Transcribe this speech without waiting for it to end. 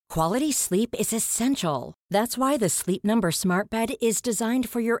Quality sleep is essential. That's why the Sleep Number Smart Bed is designed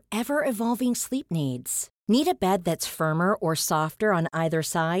for your ever-evolving sleep needs. Need a bed that's firmer or softer on either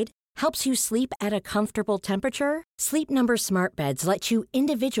side? Helps you sleep at a comfortable temperature? Sleep Number Smart Beds let you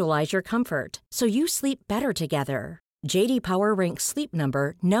individualize your comfort, so you sleep better together. J.D. Power ranks Sleep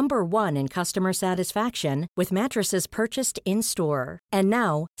Number number 1 in customer satisfaction with mattresses purchased in-store. And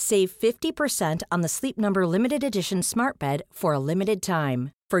now, save 50% on the Sleep Number Limited Edition Smart Bed for a limited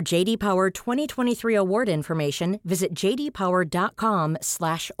time. For J.D. Power 2023 award information, visit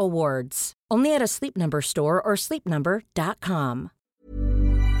jdpower.com/awards. Only at a Sleep Number store or sleepnumber.com.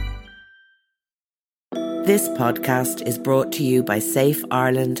 This podcast is brought to you by Safe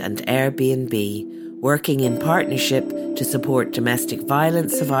Ireland and Airbnb, working in partnership to support domestic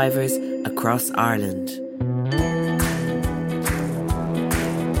violence survivors across Ireland.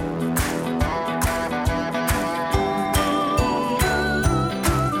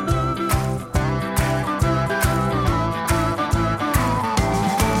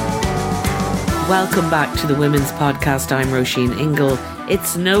 Welcome back to the Women's Podcast. I'm Roisin Ingle.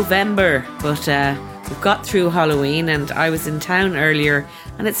 It's November, but we've got through Halloween and I was in town earlier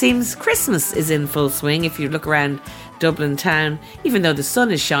and it seems Christmas is in full swing if you look around Dublin town, even though the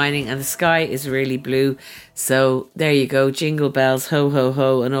sun is shining and the sky is really blue. So there you go, jingle bells, ho ho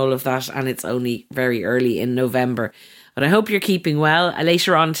ho and all of that, and it's only very early in November. But I hope you're keeping well.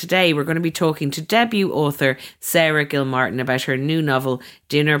 Later on today, we're going to be talking to debut author Sarah Gilmartin about her new novel,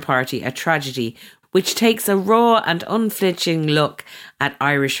 Dinner Party, A Tragedy, which takes a raw and unflinching look at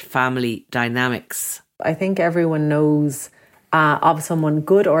Irish family dynamics. I think everyone knows of someone,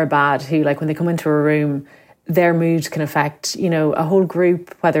 good or bad, who, like, when they come into a room, their mood can affect, a whole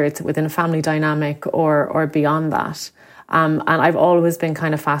group, whether it's within a family dynamic or beyond that. And I've always been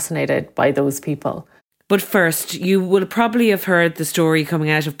kind of fascinated by those people. But first, you will probably have heard the story coming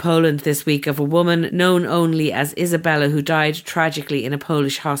out of Poland this week of a woman known only as Isabella who died tragically in a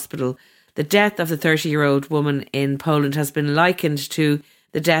Polish hospital. The death of the 30-year-old woman in Poland has been likened to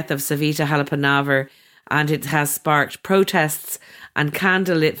the death of Savita and it has sparked protests and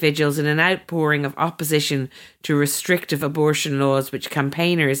candlelit vigils in an outpouring of opposition to restrictive abortion laws which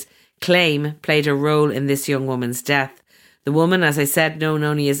campaigners claim played a role in this young woman's death. The woman, as I said, known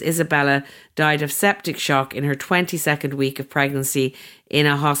only as Isabella, died of septic shock in her 22nd week of pregnancy in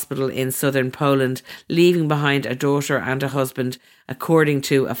a hospital in southern Poland, leaving behind a daughter and a husband, according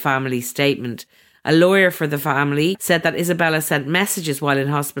to a family statement. A lawyer for the family said that Isabella sent messages while in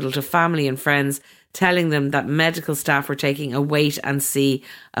hospital to family and friends, telling them that medical staff were taking a wait-and-see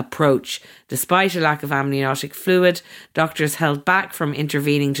approach. Despite a lack of amniotic fluid, doctors held back from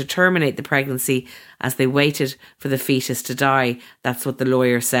intervening to terminate the pregnancy as they waited for the fetus to die. That's what the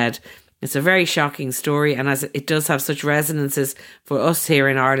lawyer said. It's a very shocking story, and as it does have such resonances for us here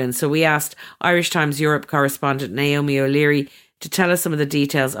in Ireland. So we asked Irish Times Europe correspondent Naomi O'Leary to tell us some of the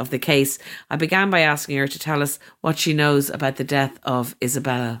details of the case. I began by asking her to tell us what she knows about the death of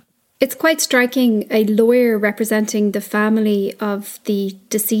Isabella. It's quite striking. A lawyer representing the family of the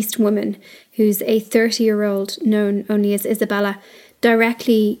deceased woman, who's a 30-year-old known only as Isabella,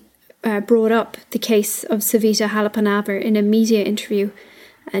 directly brought up the case of Savita Halappanavar in a media interview.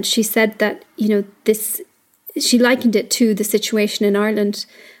 And she said that, she likened it to the situation in Ireland,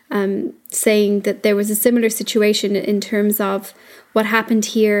 saying that there was a similar situation in terms of what happened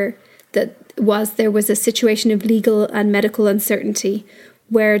here, there was a situation of legal and medical uncertainty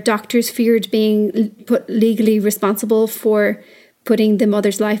where doctors feared being put legally responsible for putting the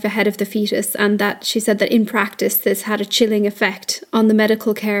mother's life ahead of the fetus, and that she said that in practice this had a chilling effect on the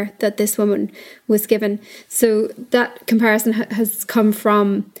medical care that this woman was given. So that comparison has come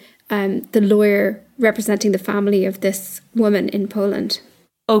from the lawyer representing the family of this woman in Poland.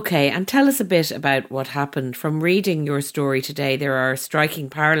 Okay, and tell us a bit about what happened. From reading your story today, there are striking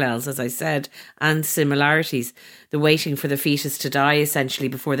parallels, as I said, and similarities. The waiting for the fetus to die, essentially,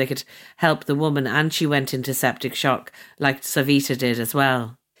 before they could help the woman, and she went into septic shock, like Savita did as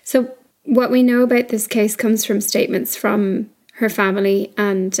well. So what we know about this case comes from statements from her family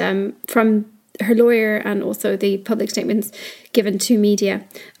and from her lawyer, and also the public statements given to media.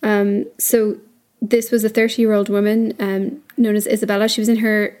 So this was a 30-year-old woman known as Isabella. She was in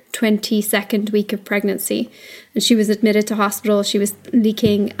her 22nd week of pregnancy and she was admitted to hospital. She was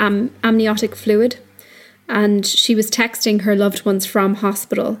leaking amniotic fluid and she was texting her loved ones from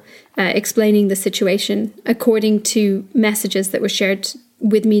hospital, explaining the situation. According to messages that were shared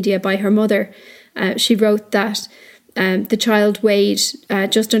with media by her mother, she wrote that the child weighed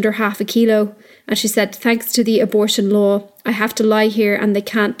just under half a kilo. And she said, "Thanks to the abortion law, I have to lie here and they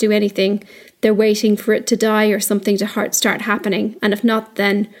can't do anything. they're waiting for it to die or something to start happening. And if not,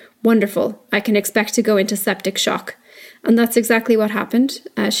 then wonderful, I can expect to go into septic shock. And that's exactly what happened.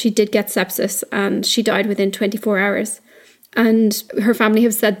 She did get sepsis and she died within 24 hours. And her family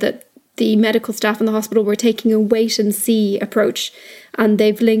have said that the medical staff in the hospital were taking a wait-and-see approach, and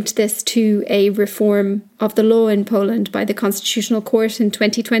they've linked this to a reform of the law in Poland by the Constitutional Court in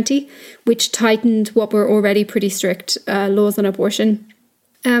 2020, which tightened what were already pretty strict laws on abortion,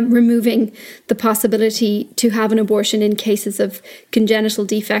 removing the possibility to have an abortion in cases of congenital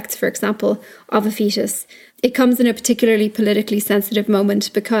defects, for example, of a fetus. It comes in a particularly politically sensitive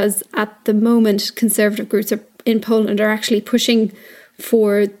moment because at the moment, conservative groups in Poland are actually pushing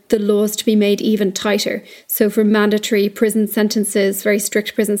for the laws to be made even tighter. So for mandatory prison sentences, very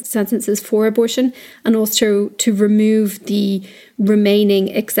strict prison sentences for abortion, and also to remove the remaining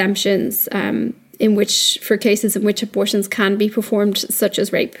exemptions for cases in which abortions can be performed, such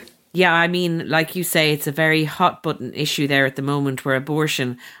as rape. Yeah, I mean, like you say, it's a very hot button issue there at the moment where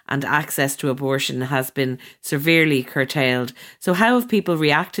abortion and access to abortion has been severely curtailed. So how have people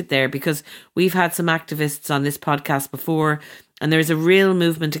reacted there? Because we've had some activists on this podcast before, and there's a real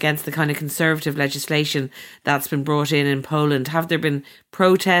movement against the kind of conservative legislation that's been brought in Poland. Have there been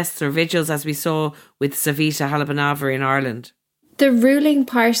protests or vigils, as we saw with Savita Halappanavar in Ireland? The ruling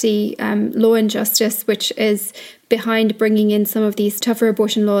party, Law and Justice, which is behind bringing in some of these tougher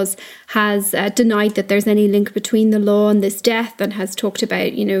abortion laws, has denied that there's any link between the law and this death, and has talked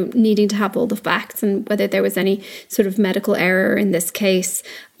about, needing to have all the facts and whether there was any sort of medical error in this case.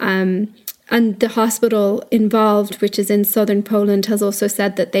 And the hospital involved, which is in southern Poland, has also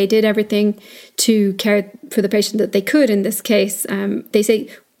said that they did everything to care for the patient that they could in this case. They say,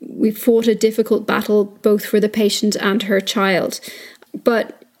 we fought a difficult battle both for the patient and her child.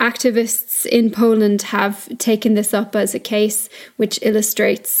 But activists in Poland have taken this up as a case which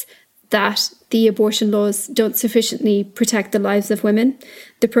illustrates that the abortion laws don't sufficiently protect the lives of women.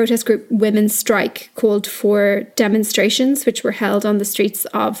 The protest group Women's Strike called for demonstrations which were held on the streets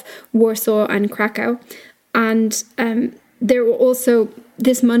of Warsaw and Krakow. And there were also,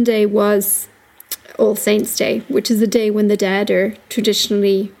 this Monday was All Saints' Day, which is a day when the dead are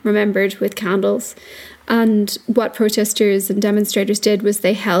traditionally remembered with candles. And what protesters and demonstrators did was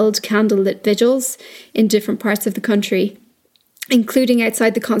they held candlelit vigils in different parts of the country, including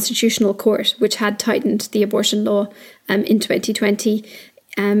outside the Constitutional Court, which had tightened the abortion law in 2020,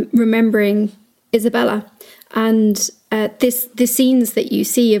 remembering Isabella. And the scenes that you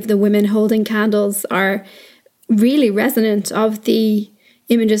see of the women holding candles are really resonant of the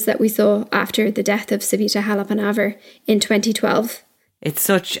images that we saw after the death of Savita Halappanavar in 2012. It's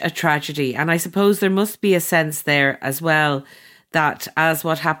such a tragedy. And I suppose there must be a sense there as well that, as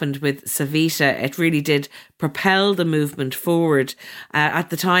what happened with Savita, it really did propel the movement forward. At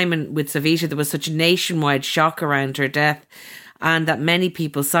the time, and with Savita, there was such a nationwide shock around her death, and that many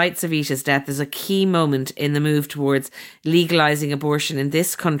people cite Savita's death as a key moment in the move towards legalising abortion in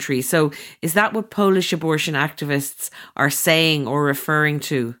this country. So is that what Polish abortion activists are saying or referring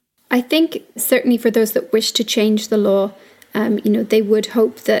to? I think certainly for those that wish to change the law, they would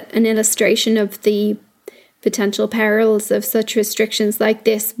hope that an illustration of the potential perils of such restrictions like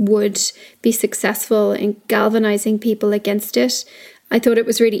this would be successful in galvanising people against it. I thought it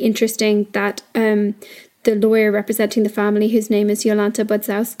was really interesting that the lawyer representing the family, whose name is Jolanta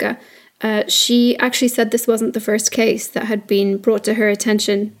Bodzowska, she actually said this wasn't the first case that had been brought to her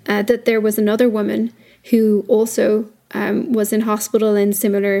attention, that there was another woman who also was in hospital in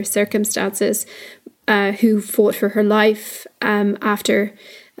similar circumstances, who fought for her life after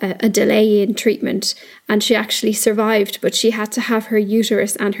a delay in treatment, and she actually survived, but she had to have her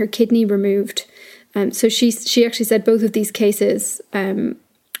uterus and her kidney removed. So she actually said both of these cases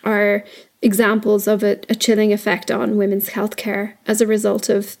are examples of a chilling effect on women's healthcare as a result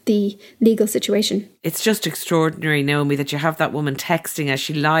of the legal situation. It's just extraordinary, Naomi, that you have that woman texting as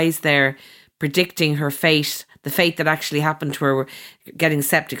she lies there predicting her fate, the fate that actually happened to her, getting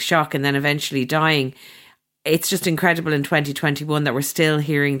septic shock and then eventually dying. It's just incredible in 2021 that we're still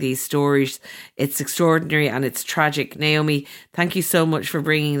hearing these stories. It's extraordinary and it's tragic. Naomi, thank you so much for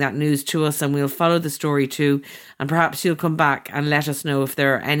bringing that news to us, and we'll follow the story too. And perhaps you'll come back and let us know if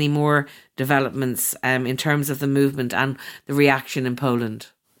there are any more developments in terms of the movement and the reaction in Poland.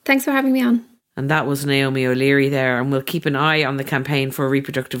 Thanks for having me on. And that was Naomi O'Leary there, and we'll keep an eye on the campaign for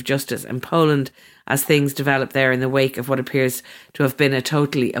reproductive justice in Poland as things develop there in the wake of what appears to have been a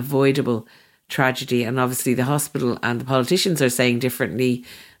totally avoidable tragedy. And obviously the hospital and the politicians are saying differently,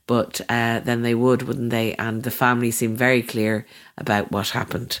 but then they would, wouldn't they? And the family seem very clear about what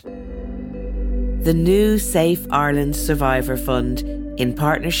happened. The new Safe Ireland Survivor Fund in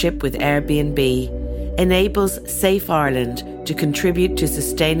partnership with Airbnb, enables Safe Ireland to contribute to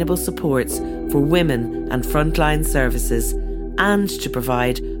sustainable supports for women and frontline services and to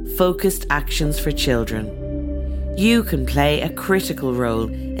provide focused actions for children. You can play a critical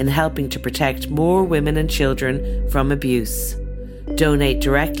role in helping to protect more women and children from abuse. Donate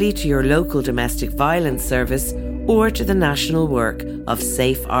directly to your local domestic violence service or to the national work of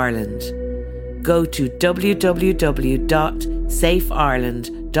Safe Ireland. Go to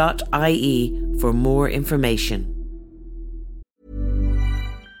www.safeireland.ie for more information.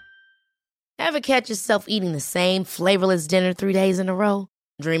 Ever catch yourself eating the same flavorless dinner 3 days in a row?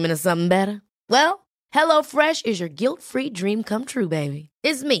 Dreaming of something better? Well, HelloFresh is your guilt-free dream come true, baby.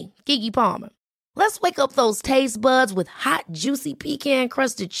 It's me, Keke Palmer. Let's wake up those taste buds with hot, juicy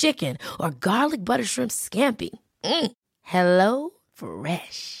pecan-crusted chicken or garlic butter shrimp scampi. Hello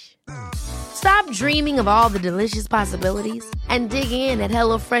Fresh. Stop dreaming of all the delicious possibilities and dig in at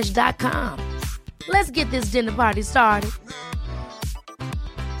HelloFresh.com. Let's get this dinner party started.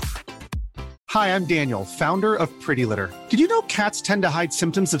 Hi, I'm Daniel, founder of Pretty Litter. Did you know cats tend to hide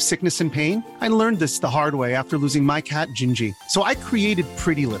symptoms of sickness and pain? I learned this the hard way after losing my cat, Gingy. So I created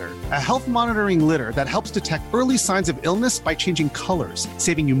Pretty Litter, a health monitoring litter that helps detect early signs of illness by changing colors,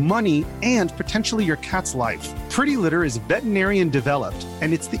 saving you money and potentially your cat's life. Pretty Litter is veterinarian developed,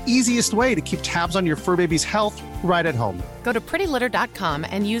 and it's the easiest way to keep tabs on your fur baby's health right at home. Go to prettylitter.com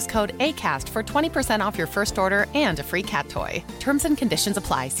and use code ACAST for 20% off your first order and a free cat toy. Terms and conditions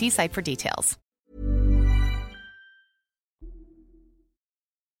apply. See site for details.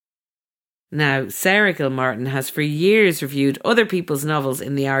 Now, Sarah Gilmartin has for years reviewed other people's novels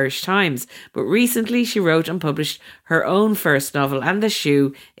in the Irish Times, but recently she wrote and published her own first novel, and the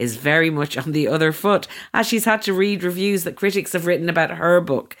shoe is very much on the other foot, as she's had to read reviews that critics have written about her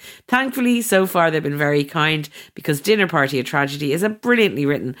book. Thankfully, so far they've been very kind, because Dinner Party, A Tragedy is a brilliantly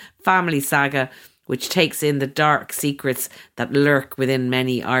written family saga which takes in the dark secrets that lurk within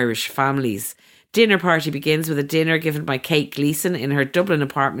many Irish families. Dinner Party begins with a dinner given by Kate Gleeson in her Dublin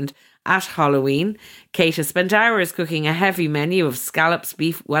apartment at Halloween. Kate has spent hours cooking a heavy menu of scallops,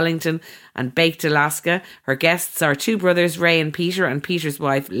 beef Wellington and baked Alaska. Her guests are two brothers, Ray and Peter's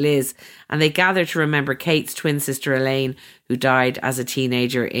wife, Liz, and they gather to remember Kate's twin sister, Elaine, who died as a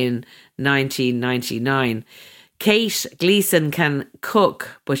teenager in 1999. Kate Gleeson can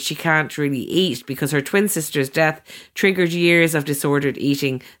cook, but she can't really eat because her twin sister's death triggered years of disordered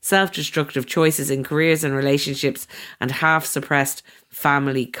eating, self-destructive choices in careers and relationships, and half-suppressed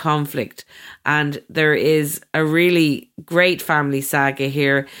family conflict. And there is a really great family saga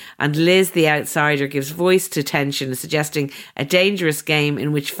here, and Liz the outsider gives voice to tension, suggesting a dangerous game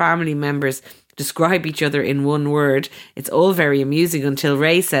in which family members describe each other in one word. It's all very amusing until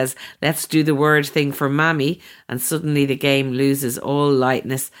Ray says, "Let's do the word thing for Mammy," and suddenly the game loses all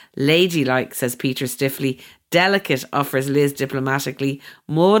lightness. "Ladylike," says Peter stiffly. "Delicate," offers Liz diplomatically.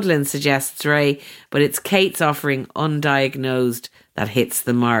 "Maudlin," suggests Ray, but it's Kate's offering, "undiagnosed," that hits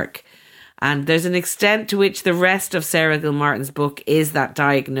the mark. And there's an extent to which the rest of Sarah Gilmartin's book is that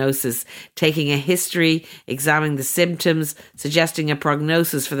diagnosis, taking a history, examining the symptoms, suggesting a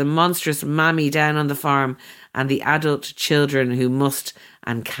prognosis for the monstrous mammy down on the farm and the adult children who must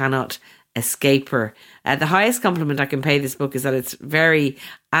and cannot escape her. The highest compliment I can pay this book is that it's very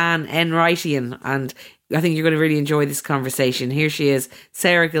Anne Enrightian, and I think you're going to really enjoy this conversation. Here she is,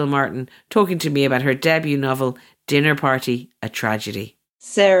 Sarah Gilmartin, talking to me about her debut novel, Dinner Party, A Tragedy.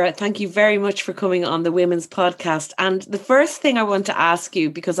 Sarah, thank you very much for coming on the Women's Podcast. And the first thing I want to ask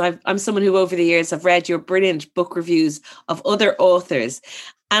you, because I'm someone who over the years have read your brilliant book reviews of other authors,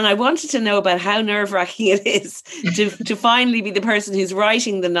 and I wanted to know about how nerve-wracking it is to finally be the person who's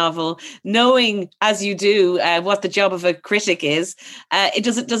writing the novel, knowing, as you do, what the job of a critic is.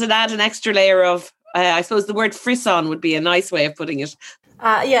 Does it add an extra layer of, I suppose the word frisson would be a nice way of putting it.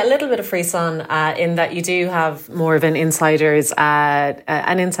 Yeah, a little bit of frisson in that you do have more of an insider's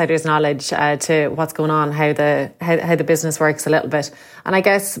knowledge to what's going on, how the business works a little bit. And I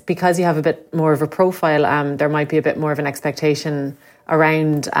guess because you have a bit more of a profile, there might be a bit more of an expectation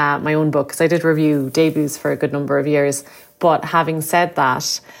around my own book, because I did review debuts for a good number of years. But having said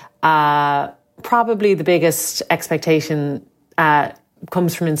that, probably the biggest expectation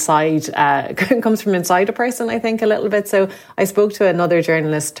comes from inside a person, I think, a little bit. So I spoke to another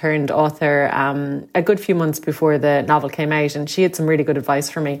journalist turned author a good few months before the novel came out, and she had some really good advice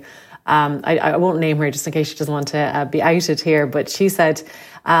for me. I won't name her just in case she doesn't want to be outed here, but she said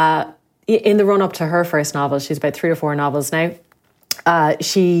in the run up to her first novel, she's about 3 or 4 novels now,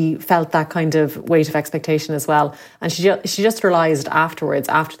 she felt that kind of weight of expectation as well. And she just realised afterwards,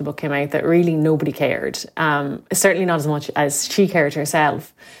 after the book came out, that really nobody cared. Certainly not as much as she cared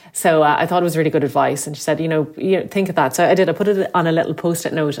herself. So I thought it was really good advice. And she said, think of that. So I did. I put it on a little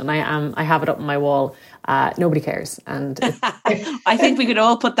post-it note, and I have it up on my wall. Nobody cares. And I think we could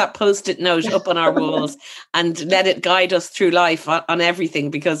all put that post-it note up on our walls and let it guide us through life on everything,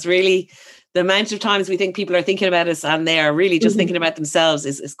 because really the amount of times we think people are thinking about us and they are really just thinking about themselves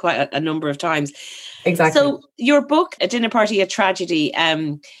is quite a number of times. Exactly. So your book, A Dinner Party, A Tragedy,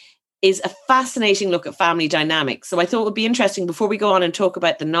 is a fascinating look at family dynamics. So I thought it would be interesting, before we go on and talk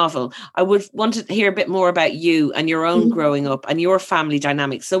about the novel, I would want to hear a bit more about you and your own growing up and your family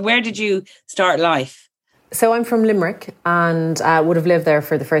dynamics. So where did you start life? So I'm from Limerick, and would have lived there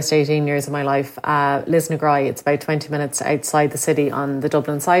for the first 18 years of my life. Lisnagrey, it's about 20 minutes outside the city on the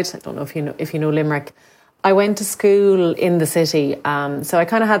Dublin side. I don't know if you know Limerick. I went to school in the city, so I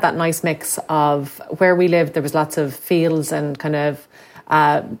kind of had that nice mix of where we lived. There was lots of fields and kind of,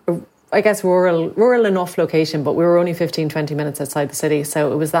 I guess, rural enough location, but we were only 15, 20 minutes outside the city.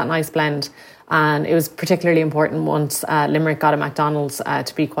 So it was that nice blend. And it was particularly important once Limerick got a McDonald's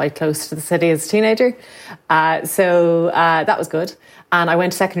to be quite close to the city as a teenager. So that was good. And I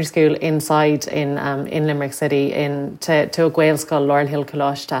went to secondary school inside in Limerick City to a Gael school, Laurel Hill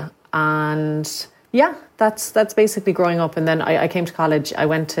Colashta. And yeah, that's basically growing up. And then I came to college. I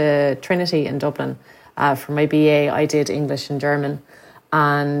went to Trinity in Dublin. For my BA, I did English and German.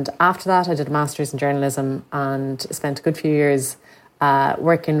 And after that, I did a master's in journalism and spent a good few years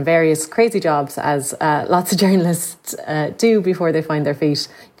working various crazy jobs, as lots of journalists do before they find their feet,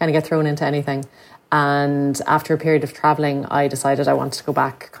 kind of get thrown into anything. And after a period of travelling, I decided I wanted to go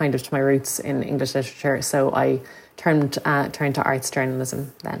back kind of to my roots in English literature. So I turned to arts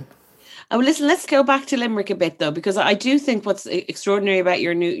journalism then. Oh, listen, let's go back to Limerick a bit, though, because I do think what's extraordinary about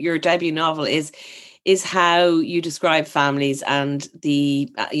your debut novel is how you describe families, and the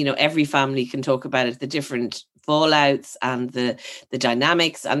every family can talk about it, the different fallouts and the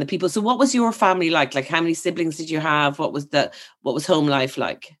dynamics and the people. So what was your family like? Like, how many siblings did you have? What was home life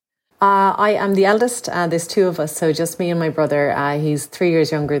like? I am the eldest. There's two of us, so just me and my brother. He's 3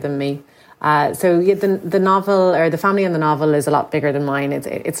 years younger than me. So yeah, the novel, or the family in the novel, is a lot bigger than mine.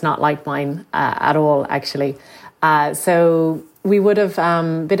 It's not like mine at all, actually. So we would have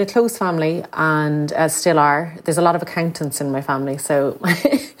been a close family, and still are. There's a lot of accountants in my family, so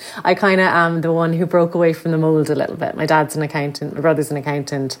I kind of am the one who broke away from the mould a little bit. My dad's an accountant, my brother's an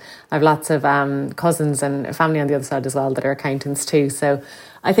accountant. I have lots of cousins and family on the other side as well that are accountants too. So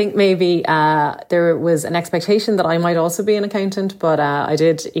I think maybe there was an expectation that I might also be an accountant, but I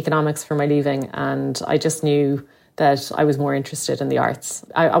did economics for my leaving, and I just knew that I was more interested in the arts.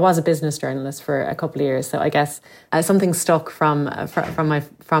 I was a business journalist for a couple of years, so I guess something stuck from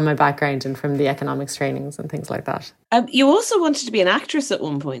my background and from the economics trainings and things like that. You also wanted to be an actress at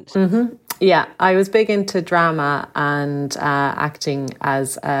one point. Mm-hmm. Yeah, I was big into drama and acting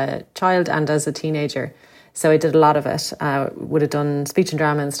as a child and as a teenager. So I did a lot of it. Would have done speech and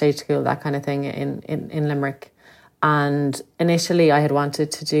drama in stage school, that kind of thing in Limerick. And initially I had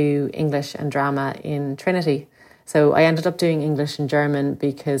wanted to do English and drama in Trinity. So I ended up doing English and German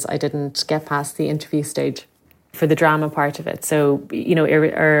because I didn't get past the interview stage for the drama part of it. So,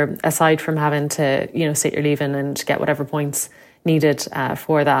 aside from having to, sit your leaving and get whatever points needed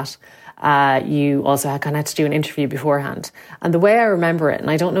for that, you also kind of had to do an interview beforehand. And the way I remember it, and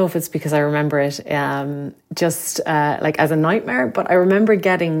I don't know if it's because I remember it just like as a nightmare, but I remember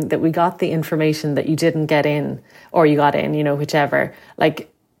getting that we got the information that you didn't get in, or you got in, whichever, like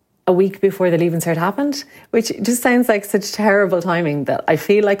a week before the Leaving Cert happened, which just sounds like such terrible timing that I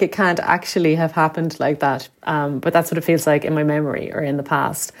feel like it can't actually have happened like that. But that's what it feels like in my memory or in the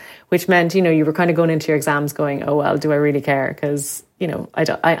past, which meant, you were kind of going into your exams going, oh, well, do I really care? Because,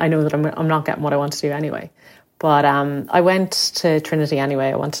 I know that I'm not getting what I want to do anyway. But I went to Trinity anyway.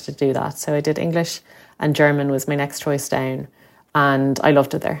 I wanted to do that. So I did English, and German was my next choice down. And I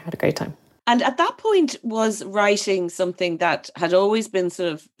loved it there. Had a great time. And at that point, was writing something that had always been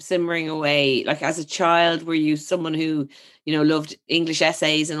sort of simmering away? Like, as a child, were you someone who, loved English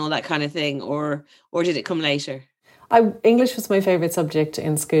essays and all that kind of thing, or did it come later? English was my favourite subject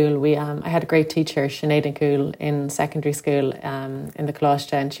in school. I had a great teacher, Sinead Nicole, in secondary school in the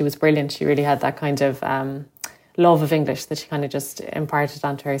Colashta, and she was brilliant. She really had that kind of love of English that she kind of just imparted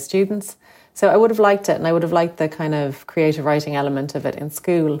onto her students. So I would have liked it, and I would have liked the kind of creative writing element of it in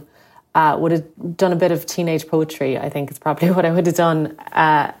school. Would have done a bit of teenage poetry, I think is probably what I would have done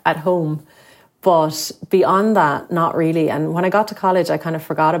at home. But beyond that, not really. And when I got to college, I kind of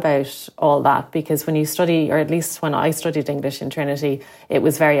forgot about all that, because when you study, or at least when I studied English in Trinity, it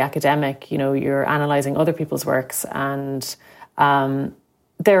was very academic. You know, you're analysing other people's works, and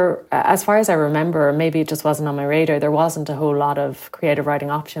there, as far as I remember, maybe it just wasn't on my radar, there wasn't a whole lot of creative writing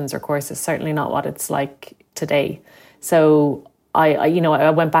options or courses, certainly not what it's like today. So I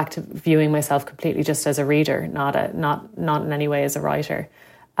went back to viewing myself completely just as a reader, not in any way as a writer.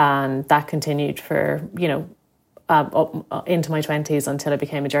 And that continued for, up into my 20s until I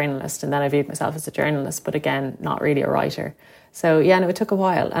became a journalist. And then I viewed myself as a journalist, but again, not really a writer. So yeah, no, it took a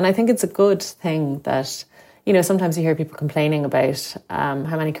while. And I think it's a good thing that, sometimes you hear people complaining about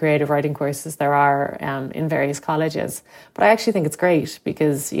how many creative writing courses there are in various colleges. But I actually think it's great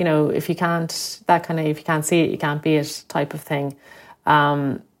because, if you can't see it, you can't be it type of thing,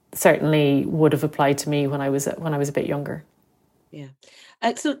 certainly would have applied to me when I was a bit younger. Yeah.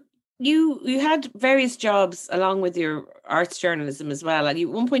 So you had various jobs along with your arts journalism as well. And at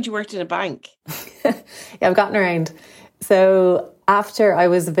one point you worked in a bank. Yeah, I've gotten around. So after I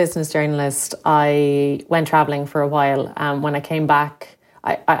was a business journalist, I went travelling for a while. When I came back,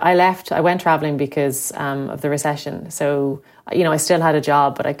 I left. I went travelling because of the recession. So, I still had a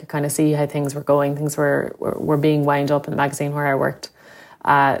job, but I could kind of see how things were going. Things were being wound up in the magazine where I worked.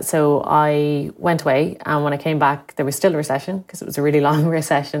 So I went away, and when I came back, there was still a recession because it was a really long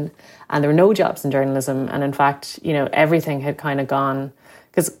recession, and there were no jobs in journalism. And in fact, everything had kind of gone,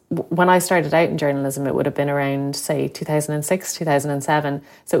 because when I started out in journalism, it would have been around, say, 2006, 2007.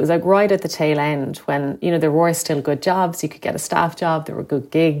 So it was like right at the tail end when, there were still good jobs. You could get a staff job. There were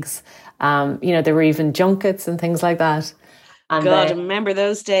good gigs. There were even junkets and things like that. And God, I remember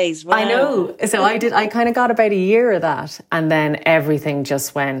those days. Wow. I know. So I kind of got about a year of that. And then everything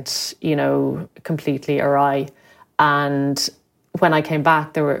just went, completely awry. And when I came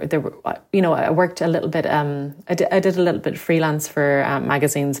back, there were, I worked a little bit, I did a little bit freelance for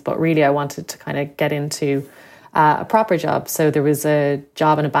magazines, but really I wanted to kind of get into a proper job. So there was a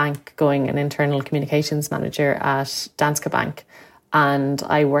job in a bank going an internal communications manager at Danske Bank. And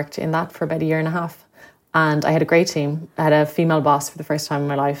I worked in that for about a year and a half. And I had a great team. I had a female boss for the first time in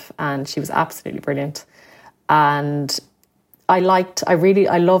my life, and she was absolutely brilliant. And I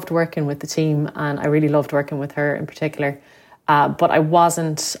loved working with the team, and I really loved working with her in particular. But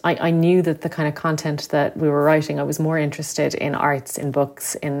I knew that the kind of content that we were writing, I was more interested in arts, in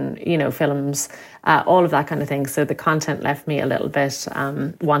books, in, films, all of that kind of thing. So the content left me a little bit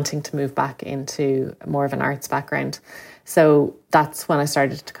wanting to move back into more of an arts background. So that's when I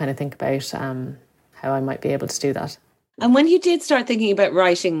started to kind of think about how I might be able to do that. And when you did start thinking about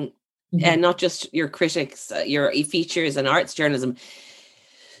writing, not just your critics, your features and arts journalism,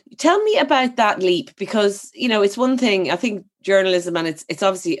 tell me about that leap, because, it's one thing, I think journalism, and it's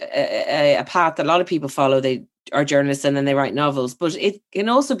obviously a path that a lot of people follow. They are journalists and then they write novels, but it can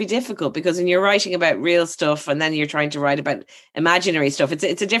also be difficult because when you're writing about real stuff and then you're trying to write about imaginary stuff,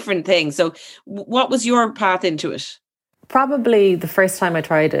 it's a different thing. So what was your path into it? Probably the first time I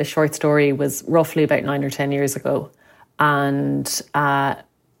tried a short story was roughly about 9 or 10 years ago. And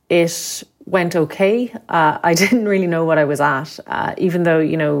it went okay. I didn't really know what I was at, even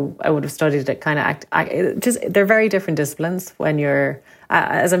though, I would have studied it kind of they're very different disciplines when you're,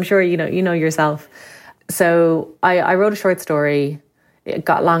 as I'm sure you know yourself. So I wrote a short story. It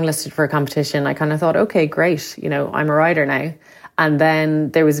got longlisted for a competition. I kind of thought, okay, great. I'm a writer now. And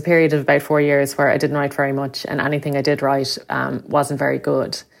then there was a period of about 4 years where I didn't write very much, and anything I did write wasn't very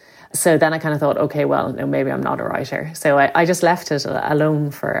good. So then I kind of thought, okay, well, no, maybe I'm not a writer. So I just left it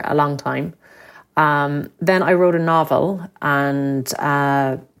alone for a long time. Then I wrote a novel, and it's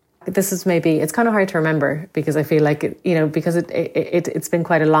kind of hard to remember because I feel like, because it's been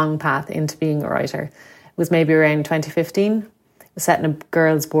quite a long path into being a writer. It was maybe around 2015. Set in a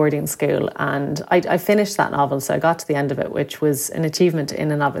girls' boarding school, and I finished that novel, so I got to the end of it, which was an achievement in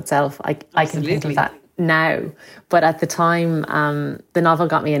and of itself. I can think of that now, but at the time, the novel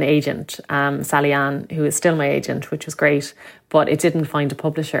got me an agent, Sally Ann, who is still my agent, which was great, but it didn't find a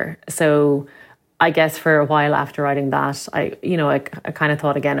publisher. So I guess for a while after writing that, I kind of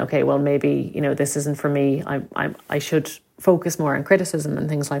thought again, okay, well, maybe this isn't for me. I should focus more on criticism and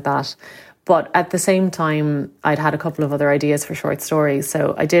things like that. But at the same time, I'd had a couple of other ideas for short stories.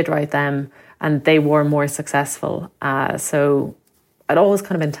 So I did write them, and they were more successful. So I'd always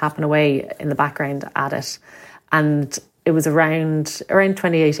kind of been tapping away in the background at it. And it was around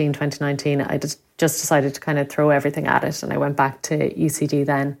 2018, 2019, I just decided to kind of throw everything at it. And I went back to UCD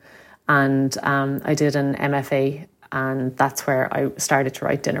then, and I did an MFA, and that's where I started to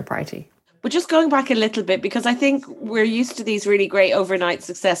write Dinner Party. But just going back a little bit, because I think we're used to these really great overnight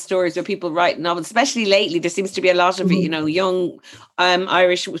success stories where people write novels, especially lately. There seems to be a lot of, young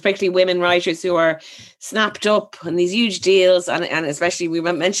Irish, especially women writers who are snapped up on these huge deals. And especially we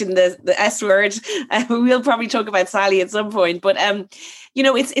mentioned the S word. We'll probably talk about Sally at some point. But,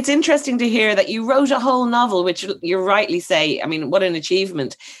 it's interesting to hear that you wrote a whole novel, which you rightly say, I mean, what an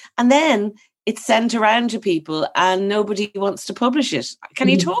achievement. And then it's sent around to people and nobody wants to publish it. Can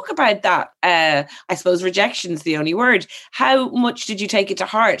you talk about that? I suppose rejection's the only word. How much did you take it to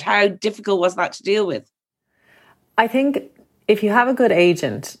heart? How difficult was that to deal with? I think if you have a good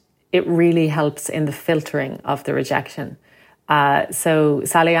agent, it really helps in the filtering of the rejection. So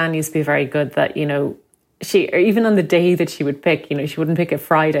Sally Ann used to be very good that, she, even on the day that she would pick, she wouldn't pick a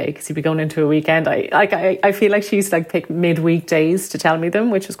Friday because you'd be going into a weekend. I feel like she used to pick midweek days to tell me them,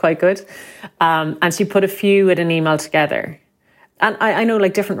 which was quite good. And she put a few in an email together. And I know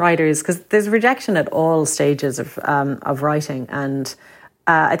different writers, because there's rejection at all stages of writing. And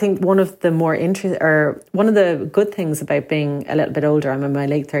I think one of the one of the good things about being a little bit older, I'm in my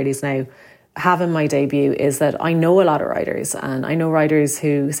late 30s now, having my debut, is that I know a lot of writers, and I know writers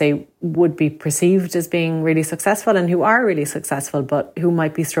who say would be perceived as being really successful and who are really successful, but who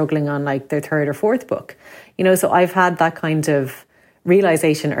might be struggling on their third or fourth book. So I've had that kind of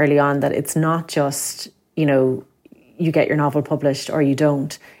realization early on that it's not just, you get your novel published or you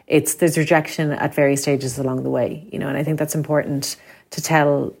don't. There's rejection at various stages along the way, and I think that's important to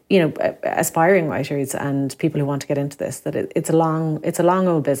tell, aspiring writers and people who want to get into this, that it's a long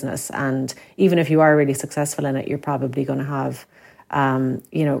old business. And even if you are really successful in it, you're probably going to have,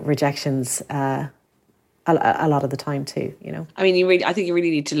 rejections a lot of the time too, I mean, I think you really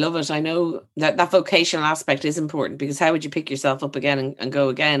need to love it. I know that vocational aspect is important, because how would you pick yourself up again and go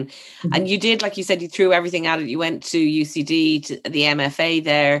again? Mm-hmm. And you did, like you said, you threw everything at it. You went to UCD, to the MFA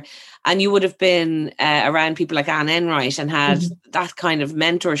there. And you would have been around people like Anne Enright and had that kind of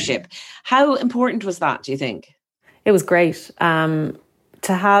mentorship. How important was that, do you think? It was great. To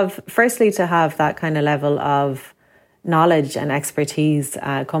have that kind of level of knowledge and expertise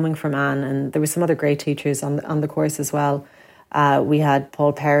coming from Anne. And there were some other great teachers on the course as well. We had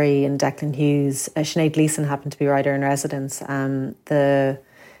Paul Perry and Declan Hughes. Sinead Gleeson happened to be writer in residence.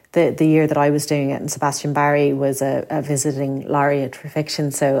 The year that I was doing it, and Sebastian Barry was a visiting laureate for fiction.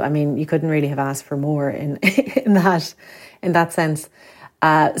 So, I mean, you couldn't really have asked for more in that sense.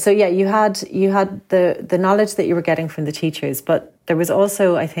 So yeah, you had the knowledge that you were getting from the teachers, but there was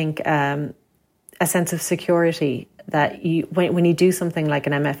also, I think, a sense of security that when you do something like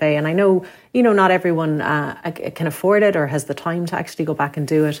an MFA, and I know, not everyone can afford it or has the time to actually go back and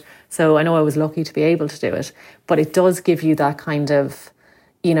do it. So I know I was lucky to be able to do it, but it does give you that kind of,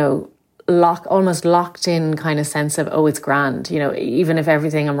 almost locked in kind of sense of, it's grand. Even if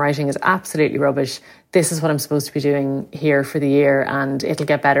everything I'm writing is absolutely rubbish, this is what I'm supposed to be doing here for the year, and it'll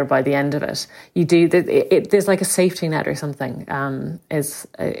get better by the end of it. There's like a safety net or something. Is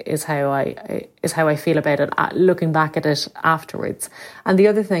how I feel about it, looking back at it afterwards. And the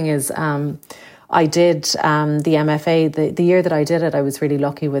other thing is, I did the MFA, the year that I did it, I was really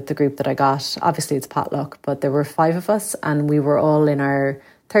lucky with the group that I got. Obviously it's potluck, but there were 5 of us, and we were all in our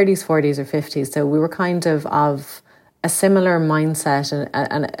 30s, 40s or 50s. So we were kind of a similar mindset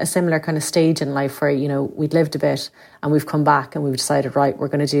and a similar kind of stage in life where, we'd lived a bit and we've come back and we've decided, right, we're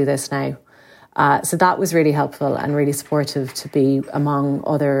going to do this now. So that was really helpful and really supportive to be among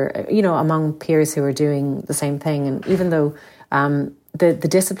among peers who were doing the same thing. And even though the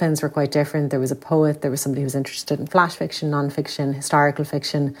disciplines were quite different, there was a poet, there was somebody who was interested in flash fiction, non-fiction, historical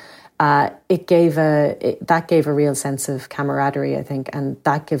fiction. That gave a real sense of camaraderie, I think, and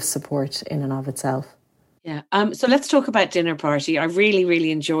that gives support in and of itself. Yeah. So let's talk about Dinner Party. I really,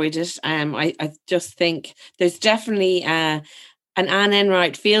 really enjoyed it. I just think there's definitely an Anne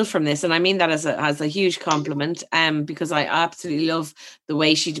Enright feel from this, and I mean that as a huge compliment. Because I absolutely love the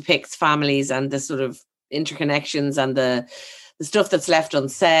way she depicts families and the sort of interconnections and the stuff that's left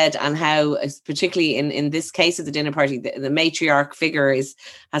unsaid, and how, particularly in this case of the dinner party, the matriarch figure has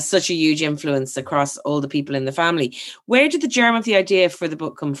such a huge influence across all the people in the family. Where did the germ of the idea for the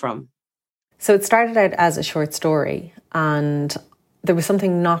book come from? So it started out as a short story, and there was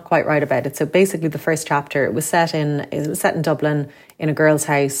something not quite right about it. So basically the first chapter, it was set in Dublin in a girl's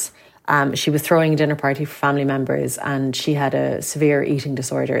house. She was throwing a dinner party for family members, and she had a severe eating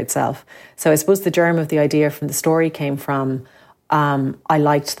disorder itself. So I suppose the germ of the idea from the story came from, I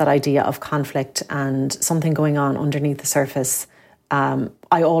liked that idea of conflict and something going on underneath the surface. I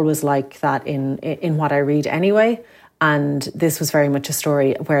always like that in what I read anyway. And this was very much a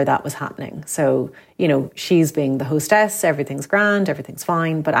story where that was happening. So, she's being the hostess, everything's grand, everything's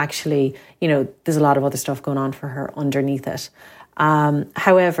fine, but actually, there's a lot of other stuff going on for her underneath it.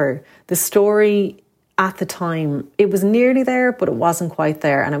 However, the story at the time, it was nearly there, but it wasn't quite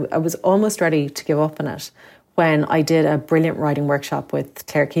there. And I was almost ready to give up on it when I did a brilliant writing workshop with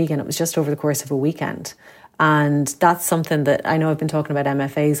Claire Keegan. It was just over the course of a weekend. And that's something that I know I've been talking about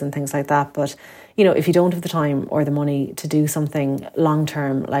MFAs and things like that. But, if you don't have the time or the money to do something long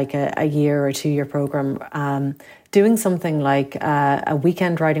term, like a year or 2 year program, doing something like a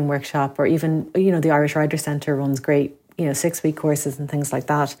weekend writing workshop, or even, the Irish Writers Centre runs great, 6-week courses and things like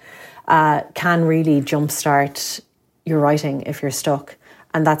that, can really jumpstart your writing if you're stuck.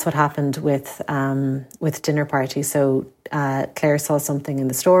 And that's what happened with Dinner Party. So Claire saw something in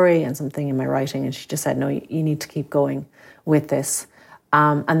the story and something in my writing, and she just said, no, you need to keep going with this.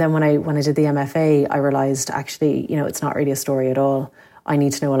 And then when I did the MFA, I realised actually, it's not really a story at all. I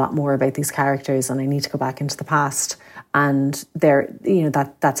need to know a lot more about these characters, and I need to go back into the past. And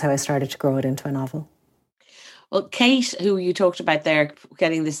that's how I started to grow it into a novel. Well, Kate, who you talked about there,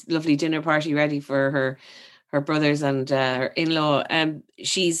 getting this lovely dinner party ready for her brothers and her in-law,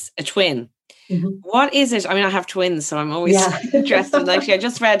 she's a twin. Mm-hmm. What is it? I mean, I have twins, so I'm always interested. Actually, I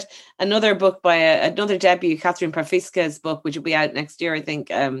just read another book by another debut, Catherine Parfiska's book, which will be out next year, I think,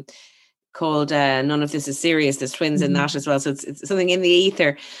 called None of This Is Serious. There's twins in that as well, so it's something in the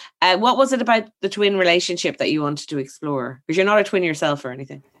ether. What was it about the twin relationship that you wanted to explore? Because you're not a twin yourself or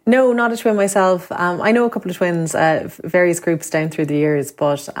anything. No, not a twin myself. I know a couple of twins, various groups down through the years,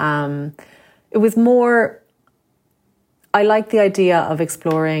 but it was more... I like the idea of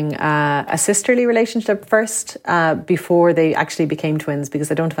exploring a sisterly relationship first before they actually became twins,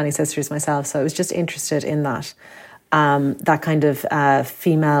 because I don't have any sisters myself. So I was just interested in that kind of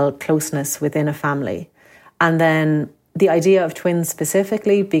female closeness within a family. And then the idea of twins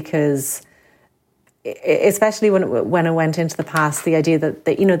specifically, because especially when I went into the past, the idea that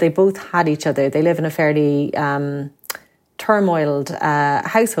they both had each other. They live in a fairly turmoiled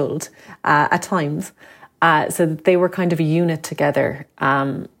household at times. So they were kind of a unit together.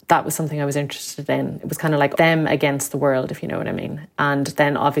 That was something I was interested in. It was kind of like them against the world, if you know what I mean. And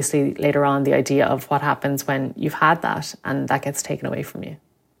then obviously later on, the idea of what happens when you've had that and that gets taken away from you.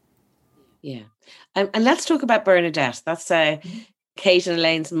 Yeah. And let's talk about Bernadette. That's Kate and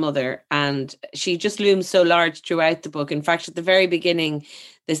Elaine's mother. And she just looms so large throughout the book. In fact, at the very beginning,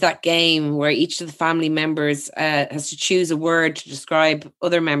 there's that game where each of the family members has to choose a word to describe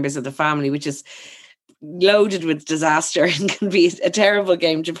other members of the family, which is loaded with disaster and can be a terrible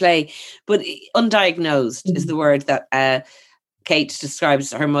game to play. But undiagnosed is the word that Kate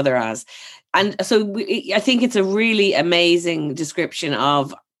describes her mother as. And so I think it's a really amazing description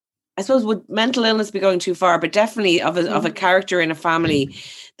of, I suppose, would mental illness be going too far, but definitely of a character in a family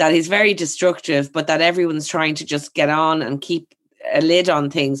that is very destructive, but that everyone's trying to just get on and keep a lid on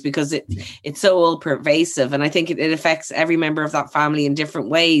things because it's so all pervasive. And I think it affects every member of that family in different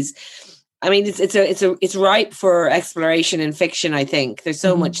ways. I mean, it's ripe for exploration in fiction, I think. There's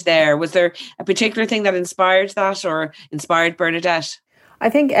so much there. Was there a particular thing that inspired that or inspired Bernadette? I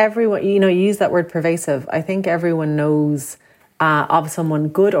think everyone, you use that word pervasive. I think everyone knows of someone,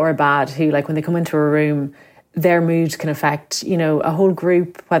 good or bad, who, like, when they come into a room, their mood can affect, a whole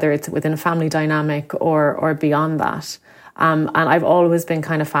group, whether it's within a family dynamic or beyond that. And I've always been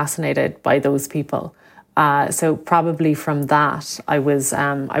kind of fascinated by those people. So probably from that, I was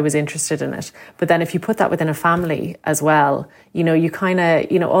interested in it. But then if you put that within a family as well, you kind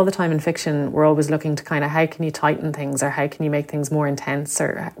of, all the time in fiction, we're always looking to kind of, how can you tighten things, or how can you make things more intense,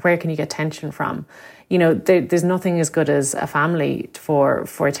 or where can you get tension from? There's nothing as good as a family for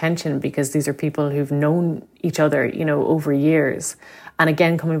attention, because these are people who've known each other, over years. And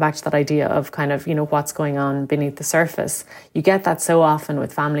again, coming back to that idea of kind of, what's going on beneath the surface, you get that so often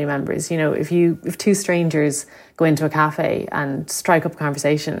with family members. If two strangers go into a cafe and strike up a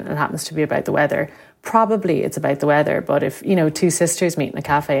conversation and it happens to be about the weather, probably it's about the weather. But if, two sisters meet in a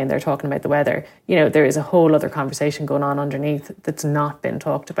cafe and they're talking about the weather, there is a whole other conversation going on underneath that's not been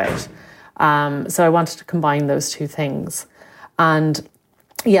talked about. So I wanted to combine those two things. And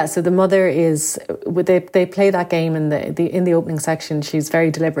yeah, so the mother is, they play that game in the opening section. She's very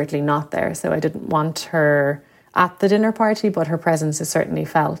deliberately not there. So I didn't want her at the dinner party, but her presence is certainly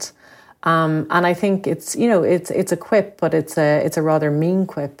felt. And I think it's a quip, but it's a rather mean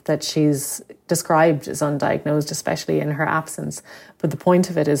quip that she's described as undiagnosed, especially in her absence. But the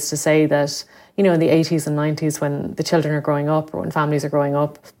point of it is to say that, in the 80s and 90s, when the children are growing up, or when families are growing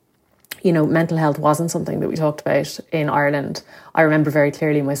up, mental health wasn't something that we talked about in Ireland. I remember very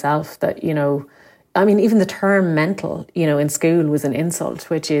clearly myself that, I mean, even the term mental, in school was an insult,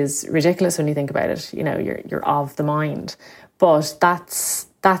 which is ridiculous when you think about it. You're of the mind. But that's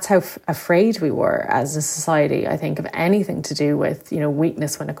how afraid we were as a society, I think, of anything to do with,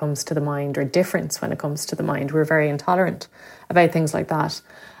 weakness when it comes to the mind or difference when it comes to the mind. We're very intolerant about things like that.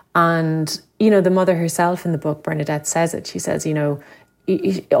 And, the mother herself in the book, Bernadette, says it. She says,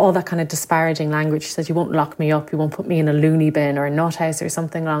 all that kind of disparaging language. She says, you won't lock me up, you won't put me in a loony bin or a nut house or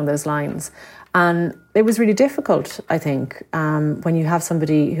something along those lines. And it was really difficult, I think, when you have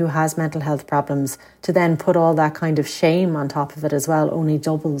somebody who has mental health problems, to then put all that kind of shame on top of it as well only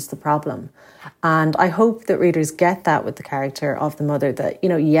doubles the problem. And I hope that readers get that with the character of the mother, that,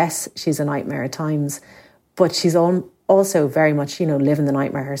 yes, she's a nightmare at times, but she's also very much, living the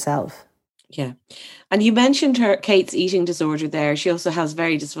nightmare herself. Yeah. And you mentioned Kate's eating disorder there. She also has a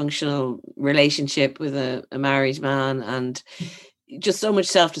very dysfunctional relationship with a married man, and just so much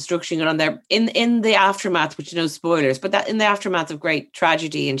self-destruction going on there in the aftermath, which no spoilers, but that in the aftermath of great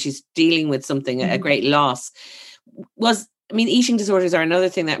tragedy, and she's dealing with something, a great loss. Eating disorders are another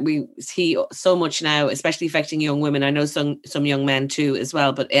thing that we see so much now, especially affecting young women. I know some young men too as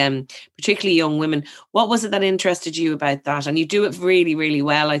well, but particularly young women. What was it that interested you about that? And you do it really, really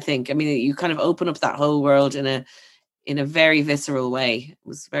well, I think. You kind of open up that whole world in a very visceral way. It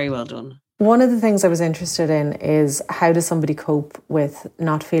was very well done. One of the things I was interested in is, how does somebody cope with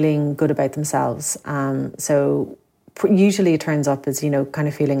not feeling good about themselves? So usually it turns up as, kind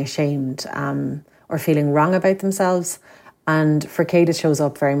of feeling ashamed or feeling wrong about themselves. And for Kate, it shows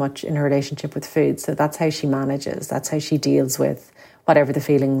up very much in her relationship with food. So that's how she manages. That's how she deals with whatever the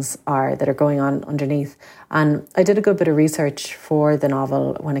feelings are that are going on underneath. And I did a good bit of research for the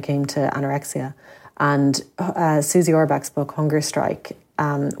novel when it came to anorexia. And Susie Orbach's book, Hunger Strike,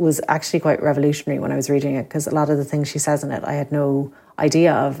 was actually quite revolutionary when I was reading it, because a lot of the things she says in it I had no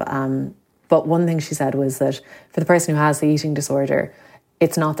idea of. But one thing she said was that for the person who has the eating disorder,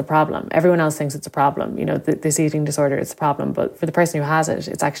 it's not the problem. Everyone else thinks it's a problem. This eating disorder is a problem. But for the person who has it,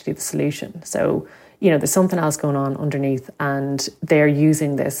 it's actually the solution. So, there's something else going on underneath, and they're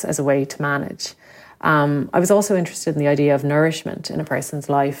using this as a way to manage. I was also interested in the idea of nourishment in a person's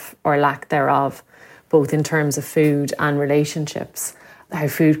life, or lack thereof, both in terms of food and relationships. How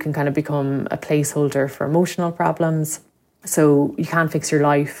food can kind of become a placeholder for emotional problems. So you can't fix your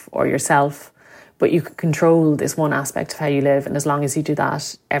life or yourself, but you can control this one aspect of how you live. And as long as you do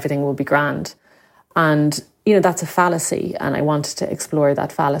that, everything will be grand. And, that's a fallacy. And I wanted to explore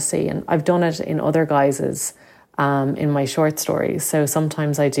that fallacy. And I've done it in other guises in my short stories. So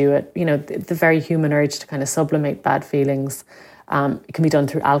sometimes I do it, the very human urge to kind of sublimate bad feelings. It can be done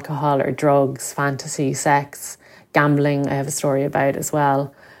through alcohol or drugs, fantasy, sex, gambling. I have a story about as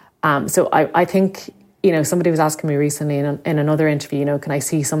well. So I think, somebody was asking me recently in another interview, can I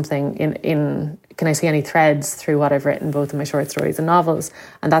see something can I see any threads through what I've written, both in my short stories and novels?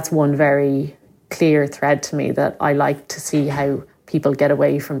 And that's one very clear thread to me, that I like to see how people get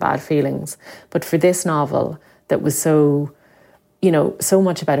away from bad feelings. But for this novel that was so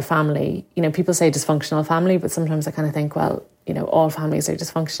much about a family, people say dysfunctional family, but sometimes I kind of think, well, all families are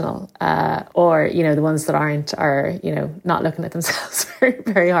dysfunctional, or, the ones that aren't are, not looking at themselves very,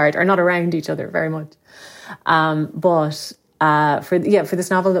 very hard, or not around each other very much. But for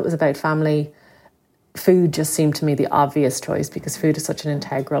this novel that was about family, food just seemed to me the obvious choice, because food is such an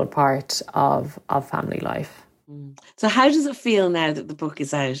integral part of family life. So how does it feel now that the book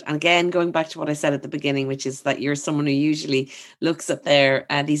is out? And again, going back to what I said at the beginning, which is that you're someone who usually looks at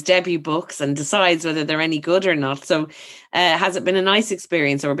these debut books and decides whether they're any good or not. So has it been a nice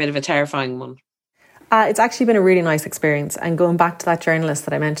experience or a bit of a terrifying one? It's actually been a really nice experience. And going back to that journalist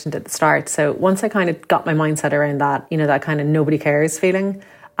that I mentioned at the start, so once I kind of got my mindset around that, that kind of nobody cares feeling,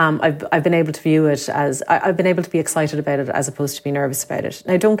 I've been able to view it as, I've been able to be excited about it as opposed to be nervous about it.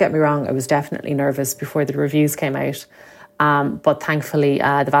 Now, don't get me wrong, I was definitely nervous before the reviews came out. But thankfully,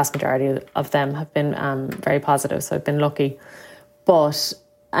 the vast majority of them have been very positive, so I've been lucky. But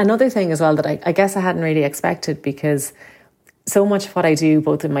another thing as well that I guess I hadn't really expected, because so much of what I do,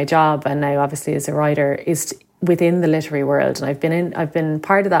 both in my job and now obviously as a writer, is within the literary world. And I've been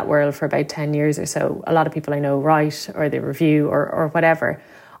part of that world for about 10 years or so. A lot of people I know write, or they review, or whatever.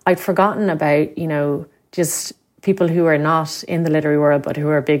 I'd forgotten about, just people who are not in the literary world, but who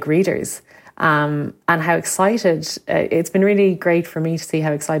are big readers. And how excited, it's been really great for me to see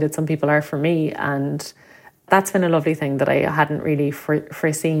how excited some people are for me. And that's been a lovely thing that I hadn't really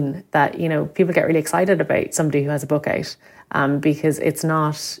foreseen, that, you know, people get really excited about somebody who has a book out, because it's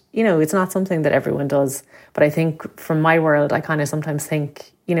not, you know, it's not something that everyone does. But I think from my world, I kind of sometimes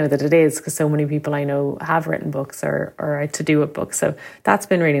think, you know, that it is, because so many people I know have written books or are to do with books. So that's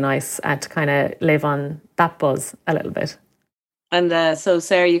been really nice to kind of live on that buzz a little bit. And so,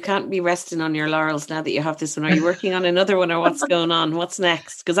 Sarah, you can't be resting on your laurels now that you have this one. Are you working on another one, or what's going on? What's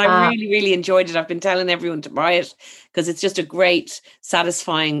next? Because I really, really enjoyed it. I've been telling everyone to buy it because it's just a great,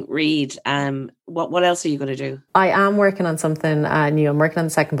 satisfying read. What else are you going to do? I am working on something new. I'm working on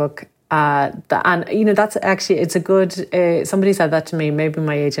the second book. And, you know, that's actually, it's a good, somebody said that to me, maybe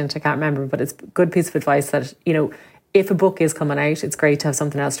my agent, I can't remember, but it's a good piece of advice that, you know, if a book is coming out, it's great to have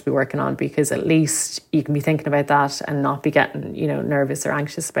something else to be working on, because at least you can be thinking about that and not be getting, you know, nervous or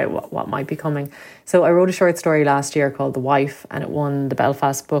anxious about what might be coming. So I wrote a short story last year called The Wife, and it won the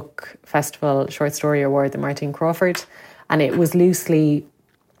Belfast Book Festival Short Story Award, the Martin Crawford. And it was loosely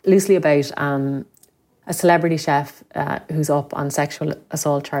about a celebrity chef who's up on sexual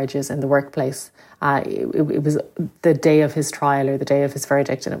assault charges in the workplace. It was the day of his trial, or the day of his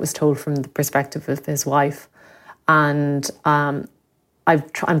verdict, and it was told from the perspective of his wife. And I'm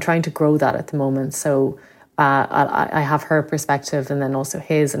trying to grow that at the moment. So I have her perspective, and then also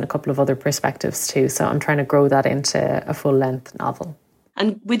his, and a couple of other perspectives too. So I'm trying to grow that into a full-length novel.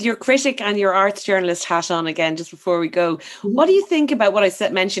 And with your critic and your arts journalist hat on again, just before we go, what do you think about what I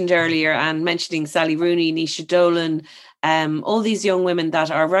mentioned earlier, and mentioning Sally Rooney, Naoise Dolan, all these young women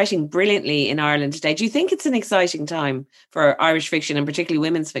that are writing brilliantly in Ireland today? Do you think it's an exciting time for Irish fiction, and particularly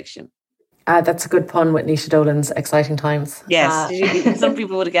women's fiction? That's a good pun, with Naoise Dolan's exciting times. Yes, some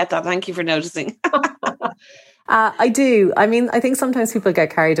people would get that. Thank you for noticing. I do. I mean, I think sometimes people get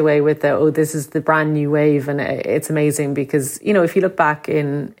carried away with this is the brand new wave, and it's amazing because, you know, if you look back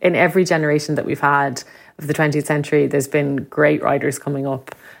in every generation that we've had of the 20th century, there's been great writers coming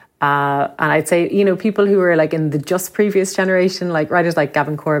up. And I'd say, you know, people who were like in the just previous generation, like writers like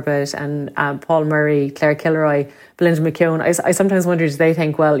Gavin Corbett and Paul Murray, Claire Kilroy, Belinda McKeown, I sometimes wonder, do they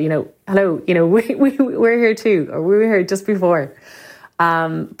think, well, you know, hello, you know, we're here too, or we were here just before.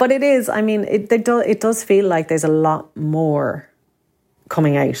 But it is, I mean, it does feel like there's a lot more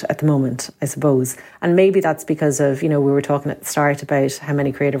coming out at the moment, I suppose. And maybe that's because of, you know, we were talking at the start about how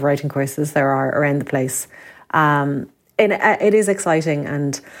many creative writing courses there are around the place. And it is exciting.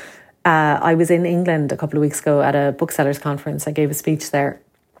 And I was in England a couple of weeks ago at a booksellers conference. I gave a speech there,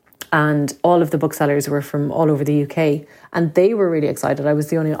 and all of the booksellers were from all over the UK, and they were really excited. I was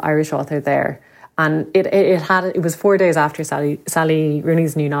the only Irish author there. And it was 4 days after Sally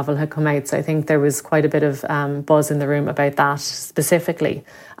Rooney's new novel had come out. So I think there was quite a bit of buzz in the room about that specifically.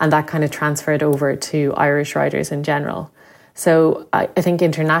 And that kind of transferred over to Irish writers in general. So I think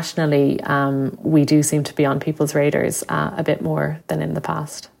internationally, we do seem to be on people's radars a bit more than in the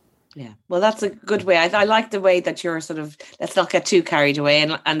past. Yeah, well, that's a good way. I like the way that you're sort of, let's not get too carried away,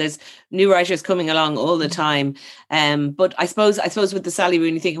 and there's new writers coming along all the time. But I suppose with the Sally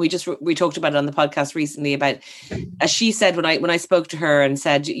Rooney thing, we talked about it on the podcast recently about, as she said when I spoke to her and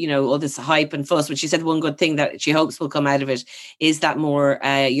said, you know, all this hype and fuss, but she said one good thing that she hopes will come out of it is that more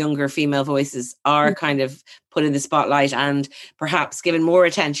younger female voices are kind of put in the spotlight and perhaps given more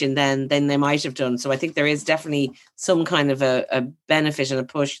attention than they might have done. So I think there is definitely some kind of a benefit and a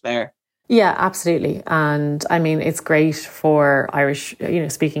push there. Yeah, absolutely. And I mean, it's great for Irish, you know,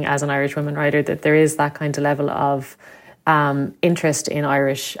 speaking as an Irish woman writer, that there is that kind of level of interest in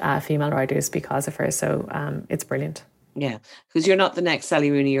Irish female writers because of her. So it's brilliant. Yeah, because you're not the next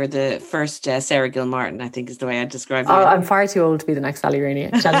Sally Rooney, you're the first Sarah Gilmartin, I think is the way I'd describe you. I'm far too old to be the next Sally Rooney.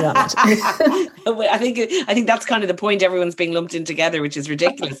 I think that's kind of the point. Everyone's being lumped in together, which is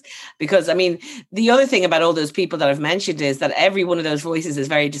ridiculous. Because, I mean, the other thing about all those people that I've mentioned is that every one of those voices is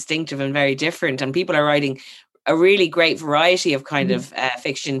very distinctive and very different. And people are writing a really great variety of kind of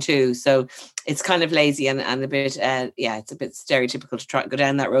fiction too. So it's kind of lazy and a bit, it's a bit stereotypical to try to go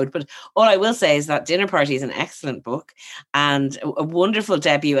down that road. But all I will say is that Dinner Party is an excellent book and a wonderful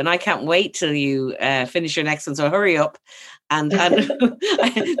debut. And I can't wait till you finish your next one. So hurry up. And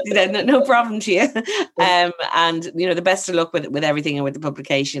no problem to you. And, you know, the best of luck with everything and with the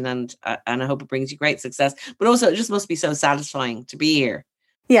publication. And I hope it brings you great success. But also it just must be so satisfying to be here.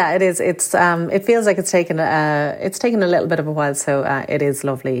 Yeah, it is. It feels like it's taken a little bit of a while. So it is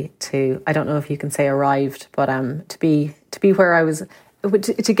lovely to, I don't know if you can say arrived, but to be where I was,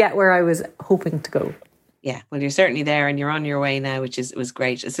 to get where I was hoping to go. Yeah, well, you're certainly there and you're on your way now, which was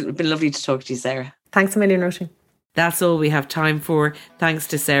great. It's been lovely to talk to you, Sarah. Thanks a million, Roisin. That's all we have time for. Thanks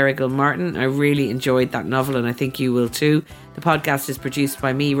to Sarah Gilmartin. I really enjoyed that novel and I think you will too. The podcast is produced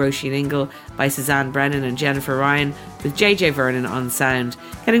by me, Roisin Ingle, by Suzanne Brennan and Jennifer Ryan, with JJ Vernon on sound.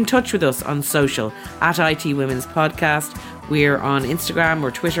 Get in touch with us on social at IT Women's Podcast. We're on Instagram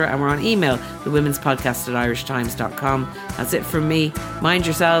or Twitter and we're on email, thewomenspodcast@irishtimes.com. That's it from me. Mind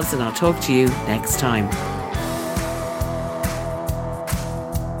yourselves and I'll talk to you next time.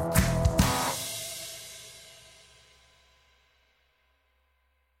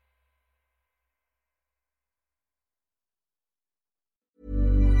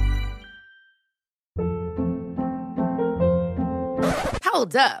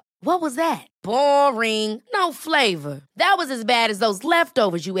 Hold up. What was that? Boring. No flavor. That was as bad as those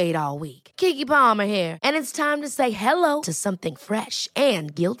leftovers you ate all week. Keke Palmer here. And it's time to say hello to something fresh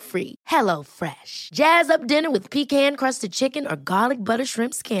and guilt-free. Hello Fresh. Jazz up dinner with pecan-crusted chicken or garlic butter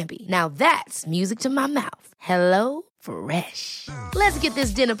shrimp scampi. Now that's music to my mouth. Hello Fresh. Let's get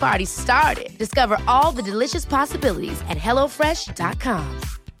this dinner party started. Discover all the delicious possibilities at HelloFresh.com.